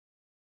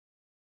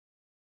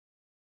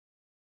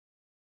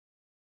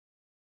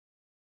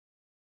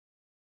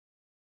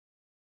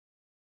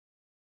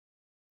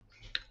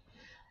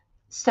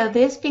So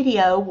this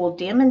video will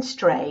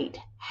demonstrate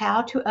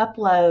how to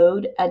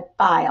upload a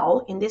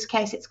file. In this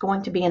case, it's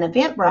going to be an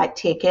Eventbrite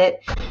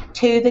ticket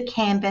to the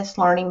Canvas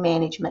Learning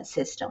Management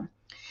System.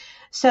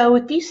 So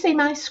if you see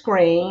my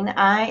screen,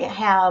 I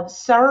have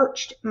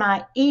searched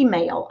my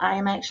email. I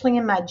am actually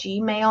in my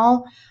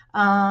Gmail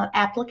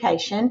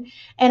application,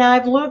 and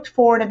I've looked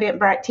for an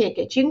Eventbrite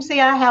ticket. You can see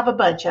I have a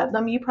bunch of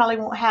them. You probably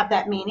won't have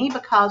that many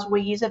because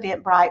we use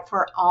Eventbrite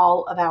for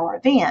all of our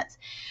events.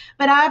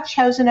 But I've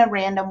chosen a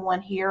random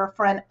one here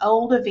for an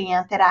old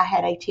event that I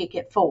had a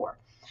ticket for.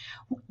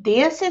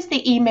 This is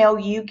the email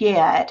you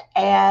get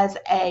as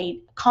a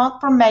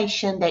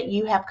confirmation that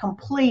you have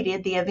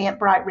completed the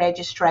Eventbrite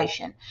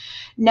registration.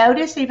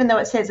 Notice, even though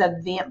it says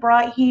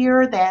Eventbrite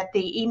here, that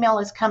the email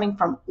is coming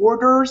from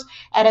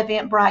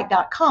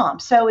orders@eventbrite.com.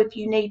 So if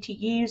you need to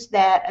use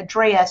that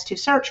address to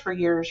search for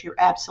yours, you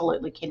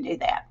absolutely can do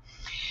that.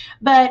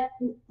 But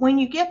when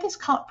you get this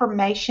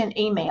confirmation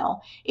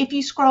email, if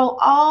you scroll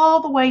all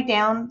the way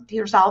down,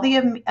 here's all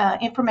the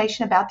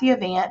information about the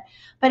event.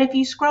 But if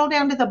you scroll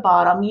down to the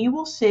bottom, you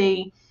will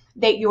see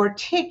that your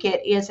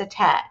ticket is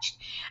attached.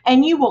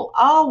 And you will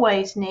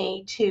always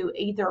need to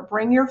either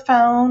bring your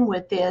phone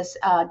with this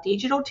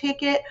digital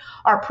ticket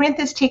or print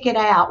this ticket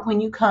out when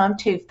you come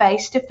to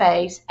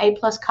face-to-face A+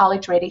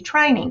 College Ready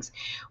trainings.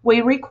 We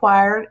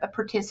require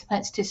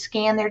participants to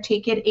scan their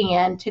ticket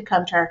in to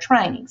come to our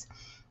trainings.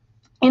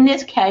 In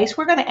this case,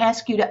 we're going to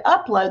ask you to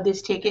upload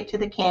this ticket to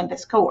the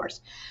Canvas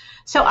course.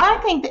 So I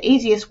think the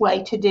easiest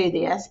way to do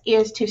this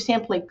is to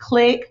simply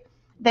click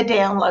the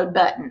download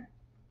button,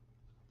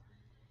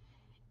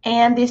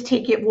 and this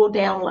ticket will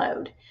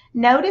download.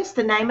 Notice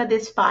the name of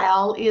this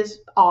file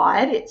is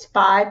odd. It's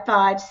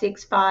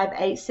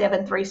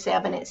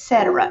 55658737,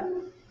 etc.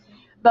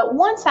 But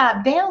once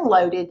I've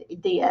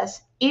downloaded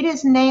this, it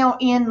is now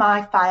in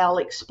my File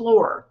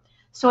Explorer.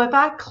 So if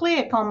I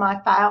click on my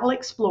File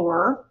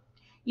Explorer,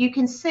 you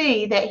can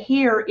see that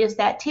here is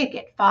that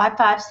ticket,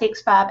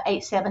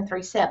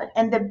 55658737.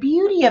 And the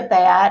beauty of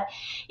that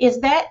is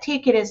that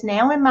ticket is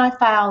now in my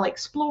File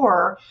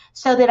Explorer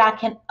so that I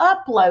can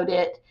upload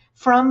it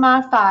from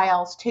my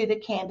files to the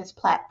Canvas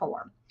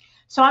platform.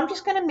 So I'm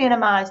just going to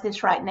minimize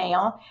this right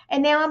now,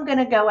 and now I'm going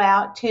to go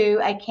out to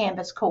a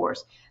Canvas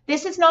course.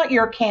 This is not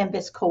your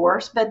Canvas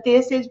course, but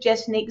this is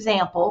just an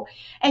example.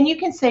 And you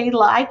can see,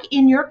 like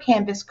in your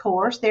Canvas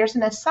course, there's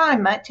an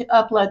assignment to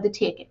upload the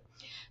ticket.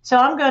 So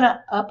I'm going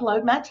to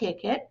upload my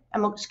ticket.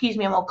 I'm going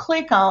to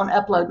click on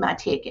Upload My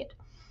Ticket.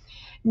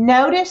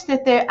 Notice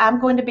that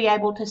I'm going to be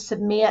able to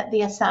submit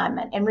the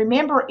assignment. And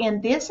remember, in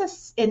this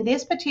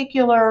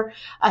particular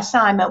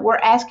assignment, we're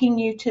asking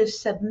you to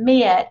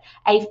submit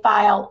a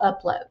file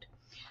upload.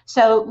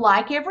 So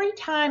like every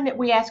time that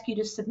we ask you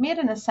to submit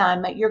an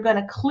assignment, you're going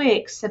to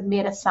click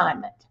Submit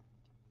Assignment.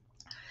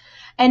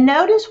 And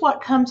notice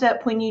what comes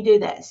up when you do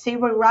that. See,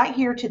 we're right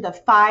here to the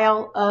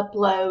File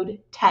Upload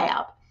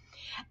tab.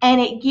 And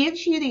it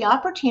gives you the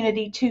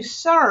opportunity to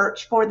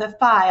search for the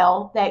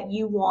file that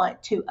you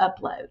want to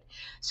upload.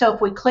 So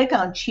if we click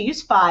on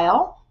Choose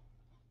File,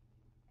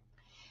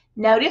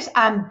 notice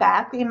I'm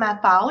back in my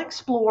File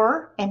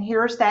Explorer, and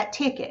here's that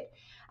ticket.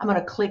 I'm going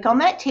to click on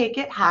that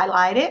ticket,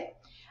 highlight it.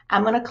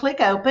 I'm going to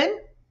click Open.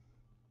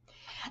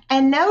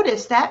 And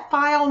notice that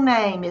file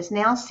name is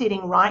now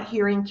sitting right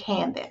here in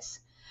Canvas.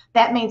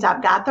 That means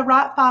I've got the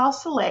right file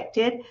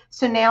selected,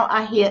 so now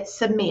I hit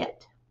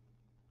Submit.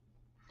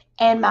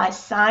 And my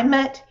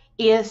assignment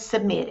is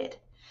submitted.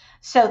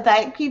 So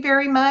thank you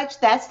very much.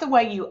 That's the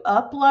way you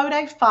upload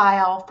a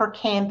file for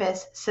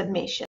Canvas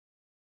submission.